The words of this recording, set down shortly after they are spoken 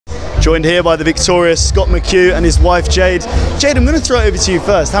Joined here by the victorious Scott Mchugh and his wife Jade. Jade, I'm going to throw it over to you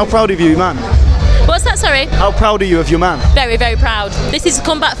first. How proud of you, man? What's that, sorry? How proud are you of your man? Very, very proud. This is a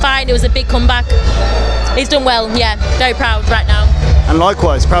comeback fight. It was a big comeback. He's done well, yeah. Very proud right now. And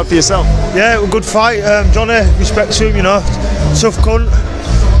likewise, proud for yourself? Yeah, it was a good fight. Johnny, respect to him, you know. Tough cunt.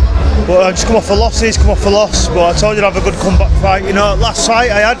 But I just come off a loss, he's come off a loss. But I told you I'd have a good comeback fight. You know, last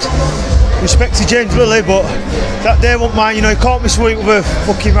fight I had, respect to James Lilly, but that day wasn't mine. You know, he caught me sweet with a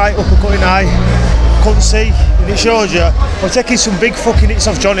fucking right uppercutting eye. Couldn't see, and it shows you. I'm taking some big fucking hits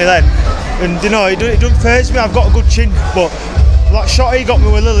off Johnny then. And you know, it doesn't faze me, I've got a good chin. But that shot he got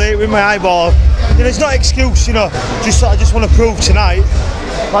me with Lilly, with my eyeball, you know, it's not an excuse, you know. I just want to prove tonight,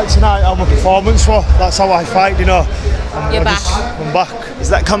 like tonight, how my performance was. That's how I fight, you know. You're back. I'm back. Is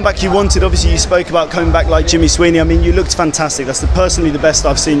that comeback you wanted? Obviously you spoke about coming back like Jimmy Sweeney. I mean, you looked fantastic. That's personally the best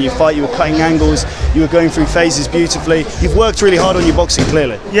I've seen you fight. You were cutting angles, you were going through phases beautifully. You've worked really hard on your boxing,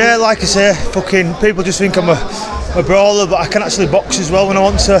 clearly. Yeah, like I say, fucking people just think I'm a brawler, but I can actually box as well when I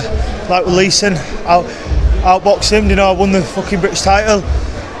want to. Like with Leeson, outbox him, you know, I won the fucking British title.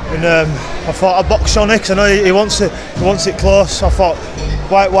 And I thought I'd box Johnny because I know he wants it close. I thought,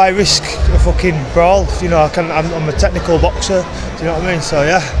 why risk a fucking brawl? You know, I'm a technical boxer. Do you know what I mean? So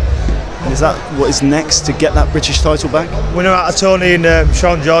yeah. And is that what is next to get that British title back? Winner out of Tony and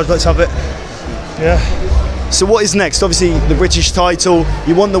Sean George. Let's have it. Yeah. So what is next? Obviously the British title.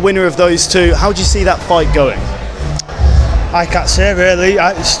 You want the winner of those two. How do you see that fight going? I can't say really.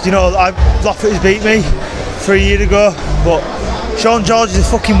 You know, Lafferty's beat me 3 years ago, but Sean George is a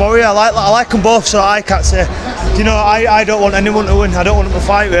fucking warrior. I like them both, so I can't say. You know, I don't want anyone to win. I don't want them to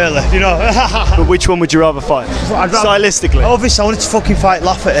fight, really. You know. But which one would you rather fight? Stylistically. Obviously, I wanted to fucking fight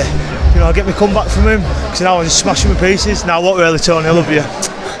Lafferty. You know, get me comeback from him. Because now I just smash him to pieces. Now, what really, Tony? I love you.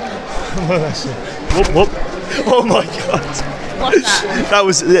 Whoop, whoop. Oh my God. Watch that. That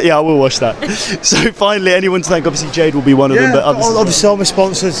was, yeah, I will watch that. So finally, anyone to thank? Obviously Jade will be one of them, but others. Obviously all my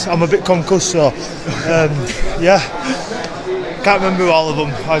sponsors. I'm a bit concussed, so yeah. Can't remember all of them.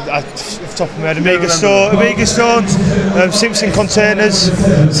 Off the top of my head, Amiga Stones, Simpson Containers,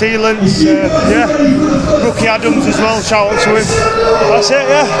 Sealants, yeah, Rookie Adams as well. Shout out to him. That's it,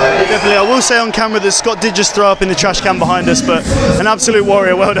 yeah. Definitely. I will say on camera that Scott did just throw up in the trash can behind us, but an absolute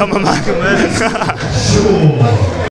warrior. Well done, my man.